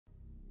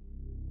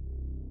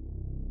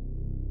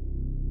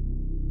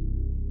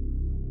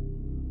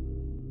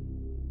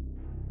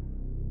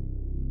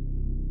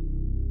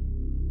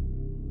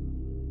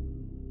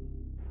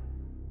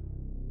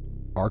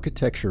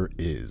Architecture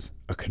is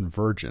a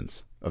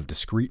convergence of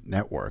discrete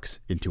networks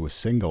into a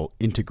single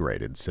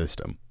integrated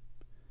system.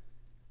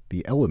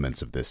 The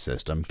elements of this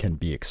system can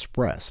be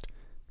expressed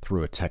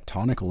through a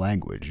tectonic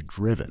language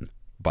driven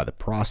by the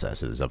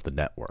processes of the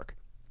network.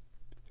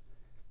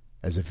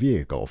 As a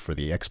vehicle for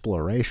the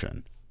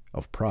exploration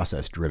of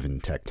process-driven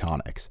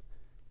tectonics,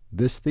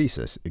 this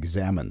thesis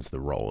examines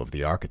the role of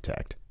the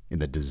architect in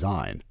the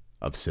design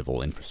of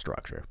civil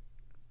infrastructure.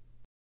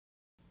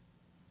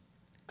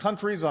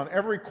 Countries on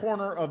every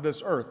corner of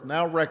this earth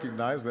now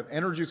recognize that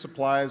energy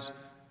supplies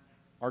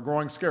are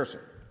growing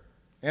scarcer.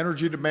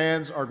 Energy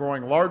demands are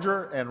growing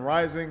larger, and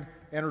rising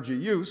energy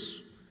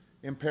use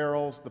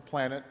imperils the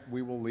planet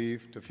we will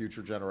leave to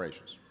future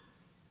generations.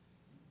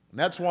 And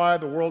that's why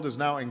the world is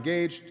now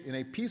engaged in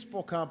a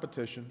peaceful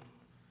competition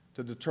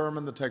to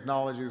determine the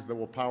technologies that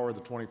will power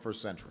the 21st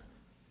century.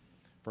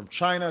 From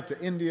China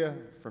to India,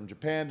 from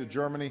Japan to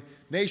Germany,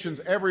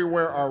 nations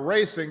everywhere are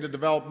racing to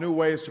develop new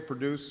ways to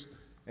produce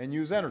and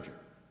use energy.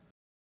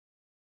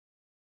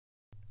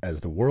 As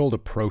the world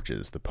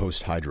approaches the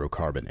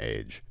post-hydrocarbon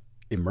age,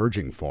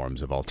 emerging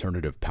forms of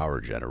alternative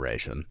power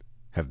generation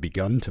have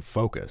begun to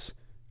focus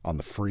on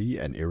the free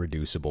and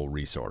irreducible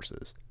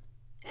resources,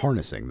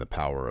 harnessing the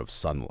power of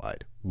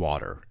sunlight,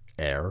 water,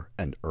 air,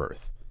 and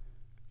earth,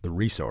 the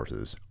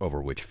resources over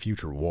which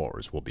future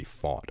wars will be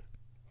fought.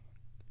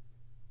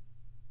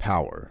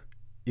 Power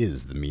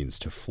is the means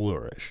to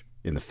flourish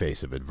in the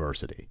face of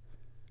adversity,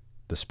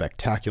 the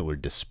spectacular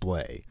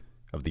display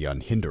of the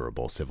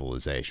unhinderable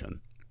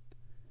civilization.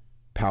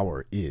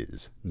 Power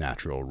is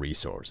natural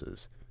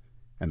resources,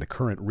 and the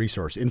current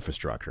resource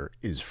infrastructure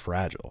is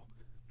fragile,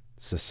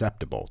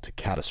 susceptible to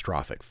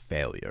catastrophic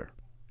failure.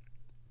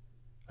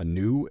 A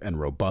new and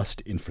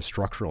robust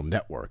infrastructural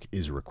network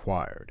is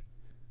required,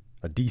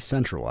 a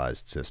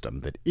decentralized system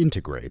that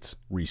integrates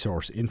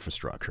resource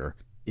infrastructure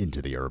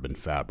into the urban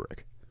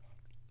fabric.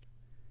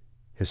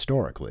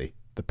 Historically,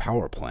 the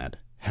power plant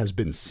has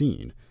been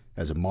seen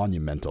as a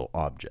monumental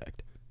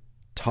object,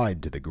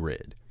 tied to the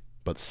grid,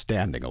 but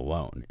standing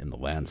alone in the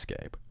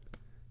landscape,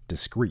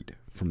 discrete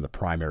from the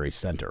primary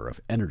center of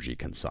energy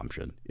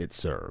consumption it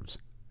serves.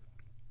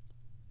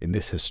 In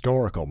this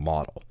historical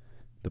model,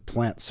 the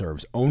plant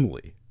serves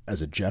only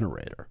as a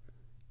generator,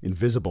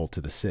 invisible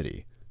to the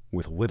city,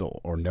 with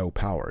little or no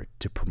power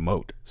to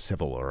promote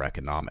civil or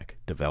economic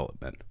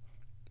development.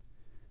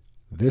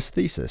 This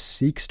thesis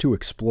seeks to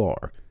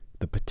explore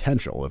the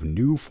potential of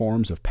new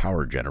forms of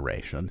power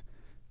generation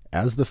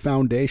as the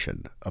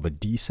foundation of a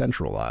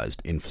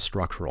decentralized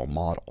infrastructural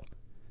model,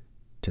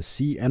 to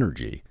see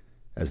energy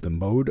as the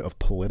mode of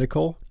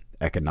political,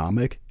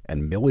 economic,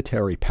 and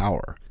military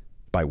power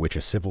by which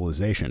a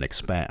civilization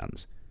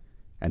expands,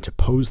 and to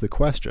pose the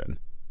question,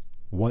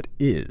 what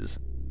is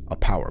a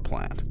power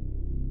plant?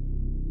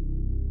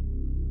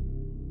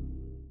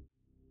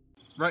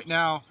 Right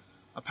now,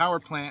 a power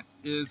plant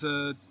is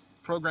a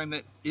program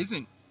that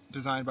isn't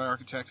designed by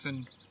architects,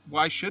 and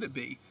why should it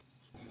be?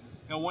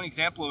 One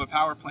example of a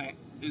power plant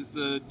is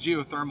the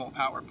geothermal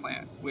power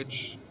plant,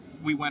 which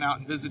we went out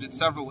and visited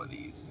several of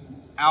these,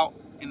 out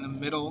in the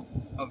middle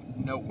of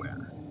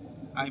nowhere.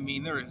 I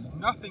mean, there is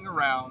nothing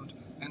around,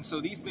 and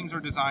so these things are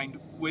designed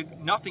with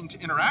nothing to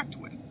interact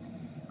with.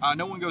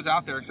 No one goes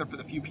out there except for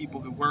the few people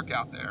who work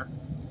out there,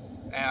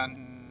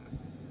 and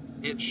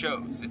it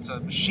shows. It's a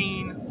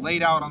machine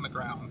laid out on the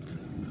ground,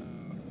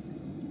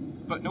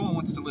 but no one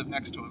wants to live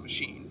next to a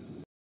machine.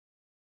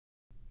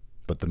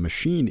 But the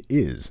machine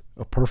is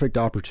a perfect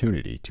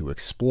opportunity to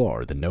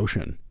explore the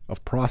notion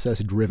of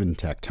process-driven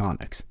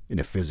tectonics in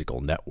a physical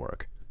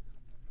network.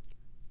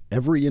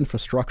 Every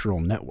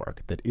infrastructural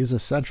network that is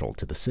essential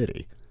to the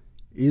city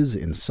is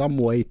in some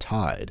way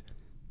tied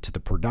to the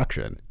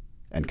production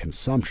and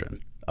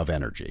consumption of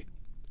energy.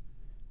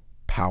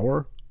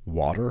 Power,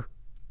 water,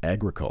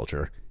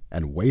 agriculture,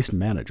 and waste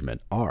management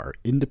are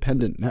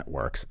independent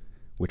networks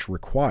which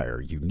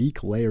require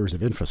unique layers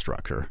of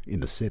infrastructure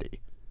in the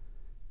city.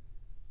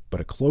 But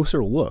a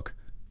closer look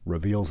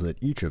reveals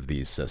that each of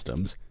these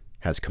systems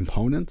has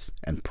components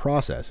and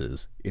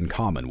processes in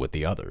common with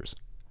the others.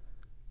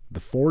 The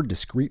four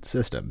discrete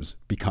systems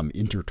become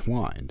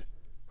intertwined,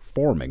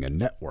 forming a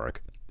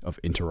network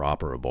of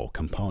interoperable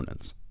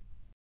components.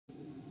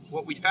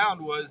 What we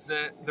found was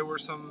that there were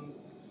some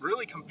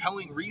really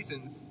compelling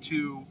reasons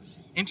to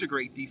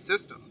integrate these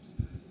systems.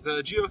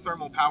 The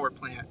geothermal power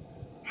plant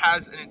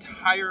has an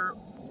entire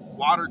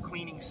water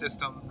cleaning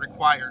system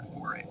required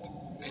for it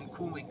and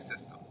cooling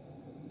system.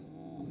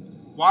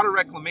 Water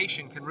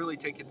reclamation can really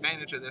take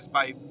advantage of this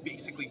by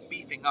basically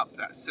beefing up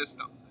that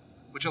system,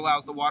 which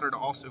allows the water to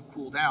also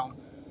cool down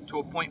to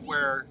a point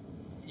where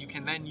you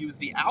can then use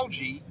the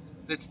algae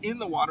that's in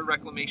the water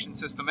reclamation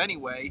system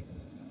anyway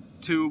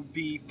to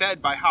be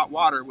fed by hot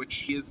water,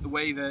 which is the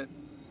way that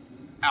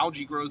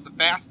algae grows the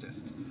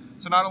fastest.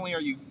 So not only are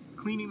you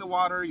cleaning the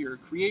water, you're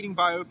creating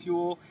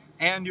biofuel,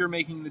 and you're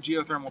making the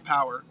geothermal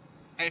power.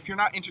 And if you're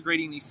not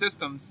integrating these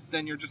systems,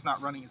 then you're just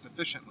not running as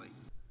efficiently.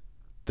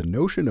 The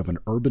notion of an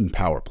urban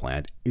power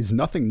plant is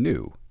nothing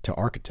new to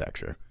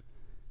architecture.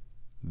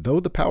 Though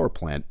the power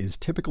plant is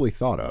typically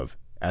thought of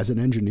As an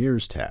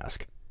engineer's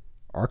task,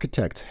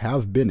 architects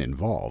have been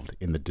involved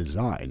in the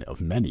design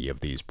of many of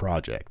these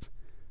projects,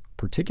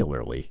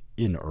 particularly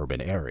in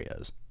urban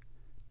areas.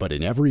 But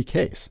in every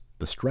case,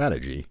 the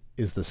strategy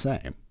is the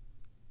same.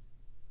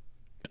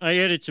 I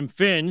added some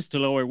fins to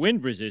lower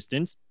wind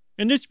resistance,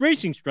 and this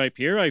racing stripe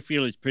here I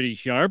feel is pretty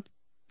sharp.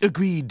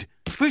 Agreed.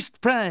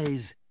 First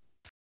prize.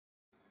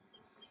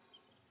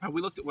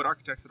 We looked at what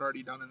architects had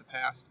already done in the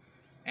past,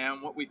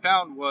 and what we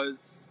found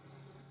was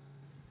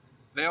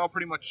they all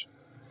pretty much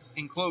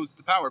enclosed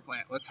the power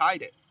plant. Let's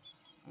hide it.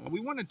 We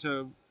wanted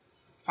to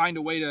find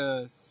a way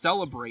to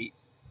celebrate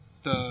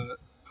the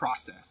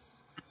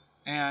process,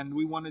 and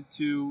we wanted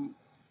to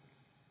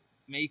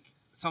make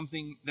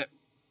something that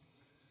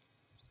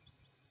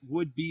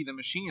would be the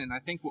machine. And I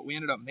think what we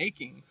ended up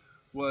making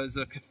was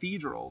a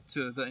cathedral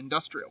to the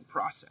industrial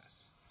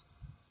process.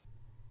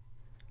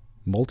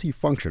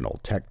 Multifunctional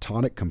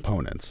tectonic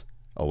components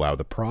allow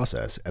the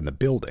process and the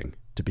building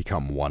to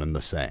become one and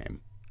the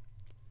same.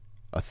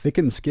 A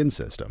thickened skin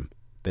system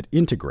that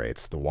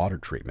integrates the water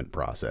treatment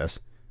process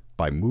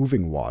by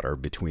moving water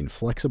between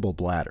flexible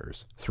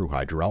bladders through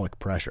hydraulic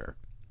pressure.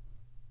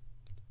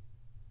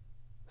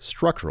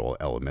 Structural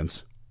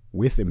elements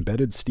with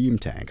embedded steam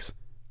tanks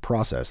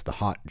process the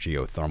hot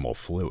geothermal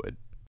fluid.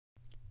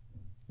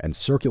 And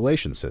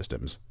circulation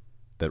systems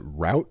that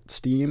route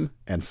steam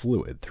and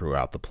fluid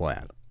throughout the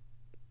plant.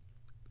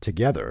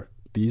 Together,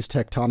 these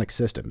tectonic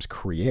systems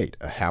create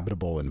a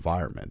habitable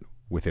environment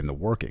within the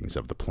workings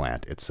of the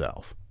plant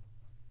itself.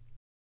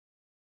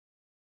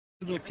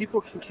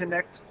 People can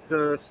connect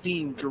the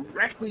steam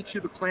directly to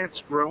the plants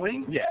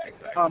growing,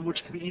 exactly. Which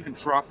can be even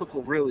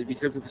tropical, really,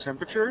 because of the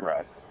temperature.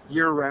 Right.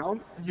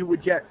 Year-round, you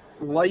would get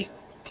life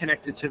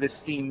connected to this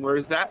steam,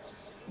 whereas that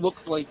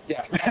looks like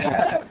death.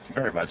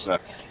 Very much so.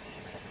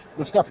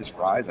 The stuff is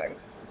rising.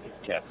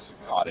 It gets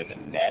caught in a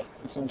net,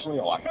 essentially,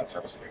 along that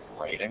surface of a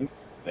grating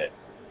that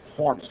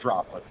forms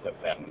droplets that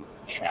then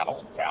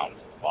channel down to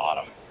the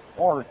bottom.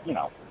 Or, kind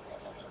of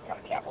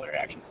capillary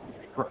action.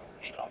 It can grow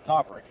on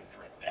top, or it can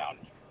drip down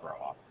and you can grow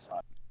off the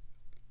side.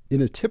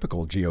 In a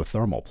typical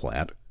geothermal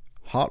plant,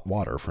 hot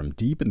water from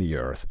deep in the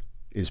earth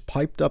is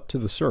piped up to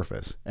the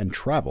surface and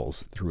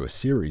travels through a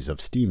series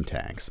of steam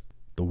tanks.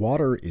 The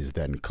water is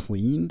then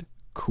cleaned,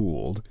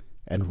 cooled,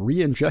 and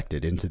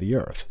re-injected into the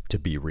earth to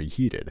be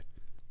reheated.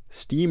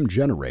 Steam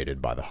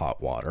generated by the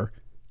hot water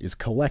is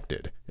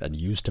collected and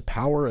used to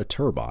power a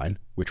turbine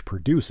which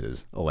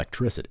produces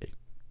electricity.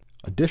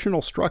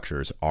 Additional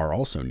structures are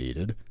also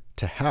needed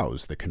to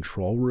house the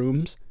control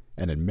rooms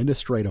and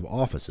administrative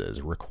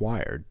offices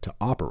required to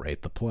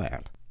operate the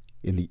plant.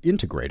 In the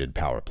integrated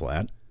power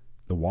plant,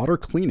 the water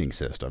cleaning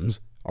systems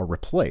are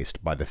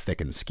replaced by the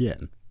thickened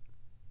skin.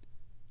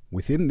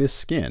 Within this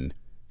skin,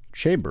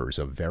 chambers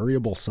of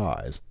variable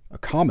size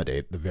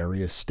accommodate the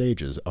various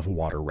stages of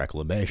water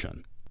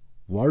reclamation.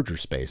 Larger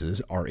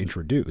spaces are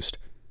introduced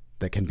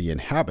that can be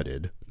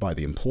inhabited by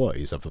the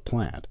employees of the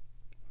plant.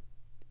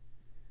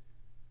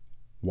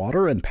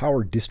 Water and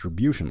power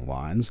distribution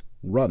lines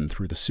run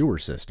through the sewer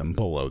system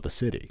below the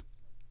city.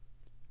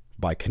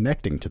 By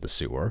connecting to the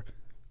sewer,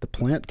 the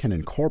plant can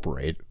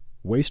incorporate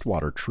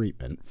wastewater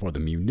treatment for the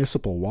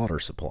municipal water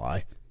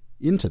supply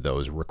into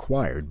those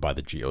required by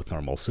the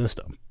geothermal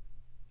system.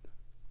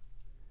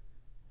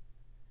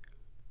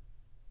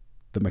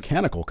 The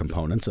mechanical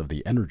components of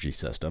the energy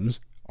systems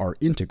are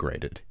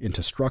integrated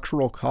into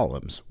structural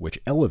columns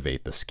which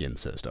elevate the skin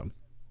system,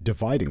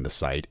 dividing the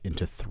site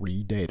into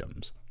 3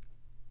 datums.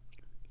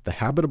 The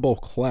habitable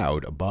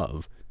cloud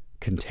above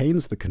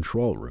contains the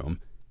control room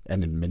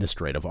and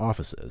administrative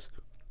offices.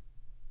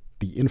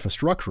 The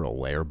infrastructural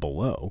layer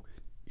below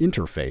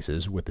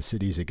interfaces with the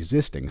city's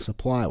existing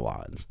supply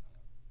lines.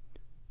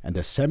 And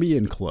a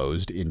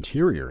semi-enclosed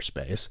interior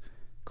space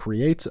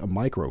creates a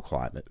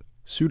microclimate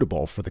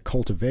suitable for the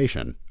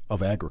cultivation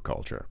of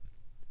agriculture.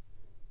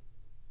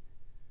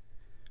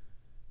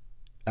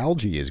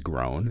 Algae is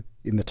grown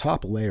in the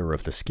top layer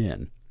of the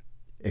skin,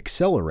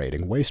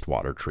 accelerating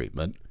wastewater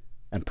treatment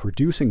and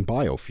producing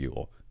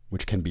biofuel,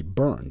 which can be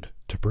burned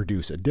to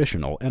produce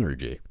additional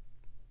energy.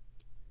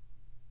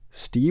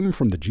 Steam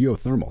from the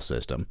geothermal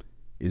system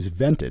is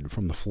vented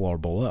from the floor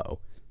below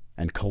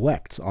and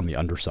collects on the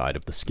underside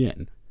of the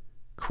skin,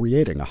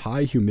 creating a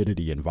high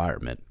humidity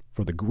environment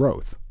for the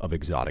growth of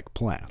exotic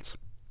plants.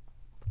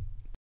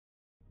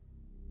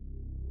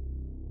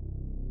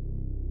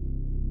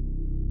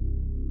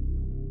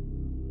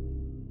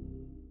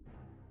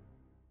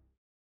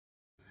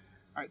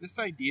 All right, this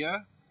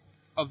idea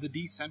of the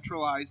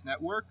decentralized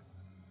network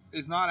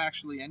is not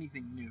actually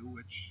anything new,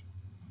 which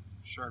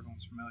I'm sure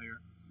everyone's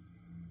familiar.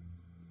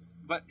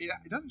 But it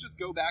doesn't just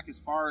go back as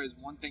far as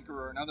one thinker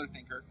or another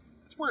thinker.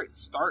 That's where it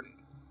started.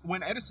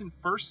 When Edison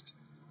first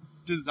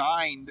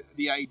designed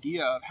the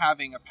idea of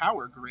having a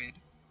power grid,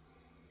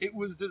 it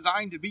was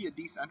designed to be a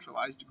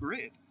decentralized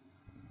grid.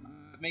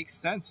 It makes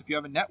sense if you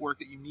have a network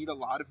that you need a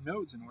lot of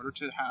nodes in order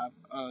to have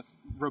a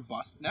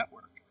robust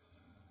network.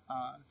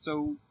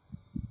 So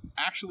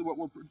actually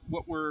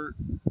what we're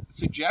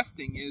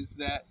suggesting is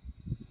that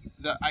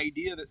the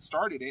idea that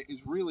started it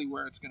is really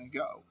where it's going to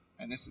go,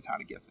 and this is how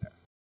to get there.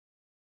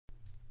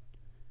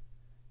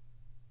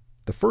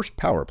 The first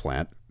power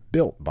plant,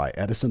 built by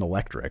Edison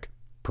Electric,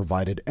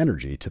 provided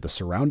energy to the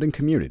surrounding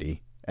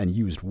community and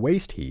used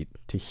waste heat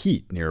to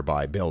heat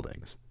nearby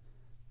buildings.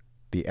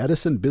 The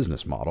Edison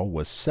business model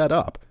was set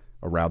up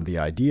around the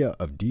idea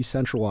of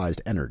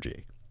decentralized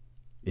energy,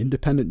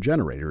 independent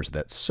generators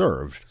that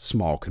served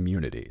small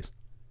communities.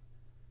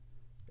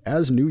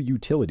 As new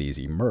utilities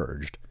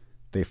emerged,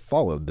 they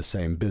followed the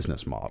same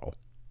business model.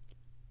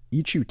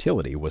 Each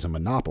utility was a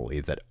monopoly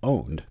that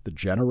owned the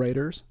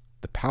generators,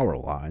 the power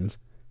lines,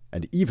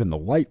 and even the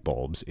light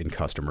bulbs in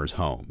customers'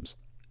 homes.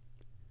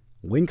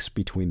 Links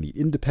between the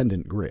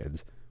independent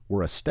grids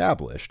were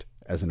established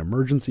as an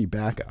emergency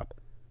backup,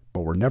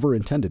 but were never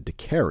intended to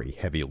carry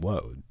heavy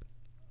load.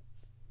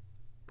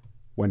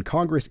 When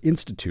Congress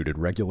instituted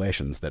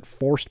regulations that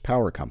forced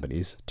power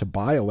companies to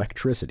buy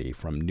electricity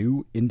from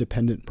new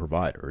independent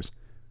providers,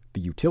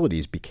 the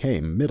utilities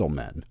became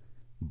middlemen,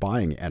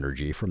 buying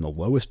energy from the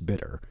lowest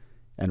bidder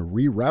and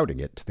rerouting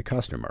it to the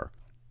customer,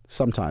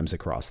 sometimes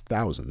across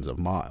thousands of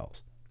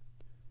miles.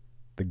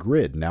 The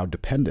grid now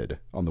depended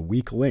on the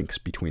weak links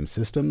between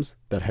systems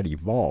that had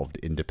evolved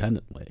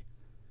independently.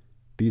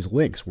 These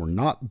links were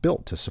not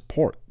built to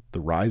support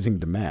the rising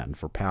demand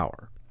for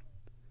power.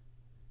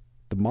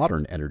 The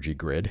modern energy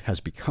grid has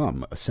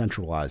become a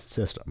centralized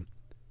system.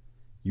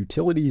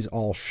 Utilities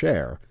all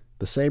share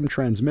the same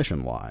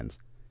transmission lines,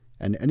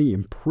 and any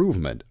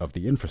improvement of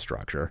the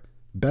infrastructure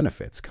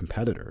benefits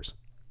competitors.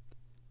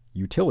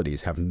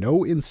 Utilities have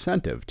no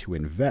incentive to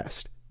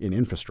invest in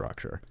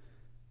infrastructure.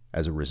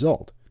 As a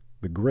result,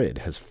 the grid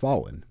has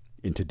fallen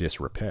into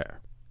disrepair.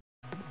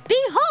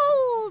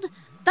 Behold,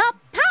 the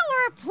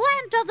power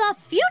plant of the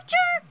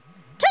future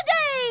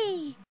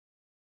today!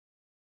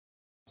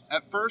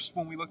 At first,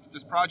 when we looked at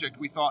this project,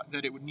 we thought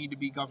that it would need to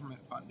be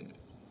government funded.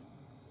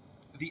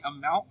 The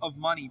amount of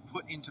money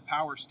put into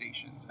power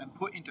stations and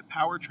put into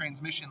power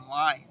transmission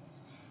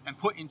lines and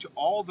put into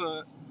all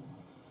the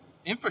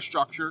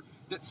infrastructure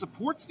that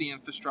supports the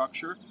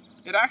infrastructure,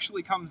 it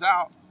actually comes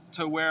out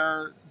to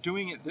where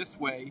doing it this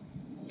way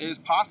is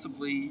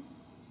possibly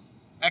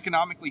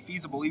economically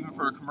feasible even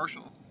for a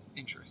commercial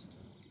interest.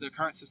 The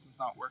current system's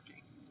not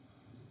working.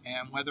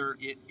 And whether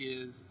it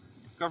is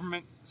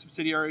government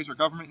subsidiaries or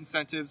government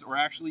incentives or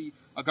actually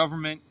a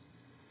government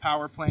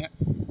power plant,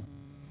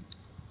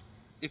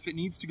 if it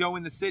needs to go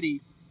in the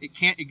city, it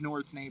can't ignore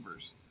its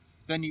neighbors.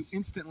 Then you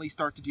instantly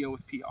start to deal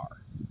with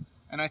PR.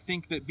 And I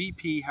think that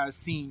BP has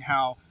seen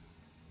how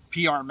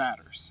PR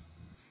matters.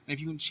 And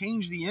if you can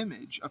change the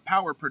image of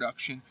power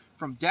production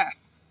from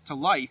death to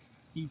life,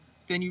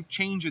 then you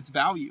change its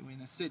value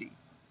in a city.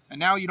 And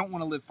now you don't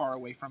want to live far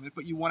away from it,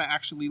 but you want to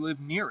actually live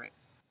near it.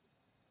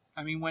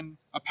 I mean, when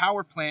a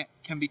power plant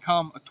can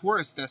become a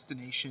tourist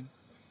destination,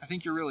 I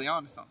think you're really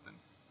onto something.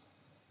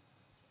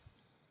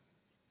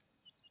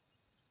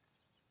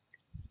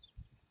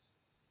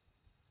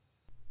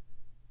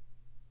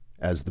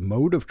 As the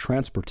mode of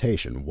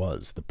transportation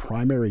was the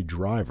primary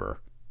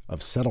driver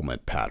of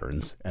settlement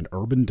patterns and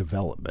urban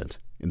development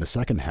in the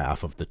second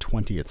half of the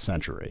 20th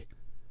century,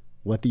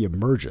 let the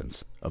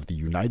emergence of the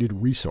United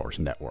Resource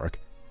Network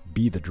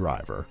be the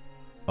driver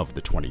of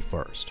the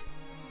 21st.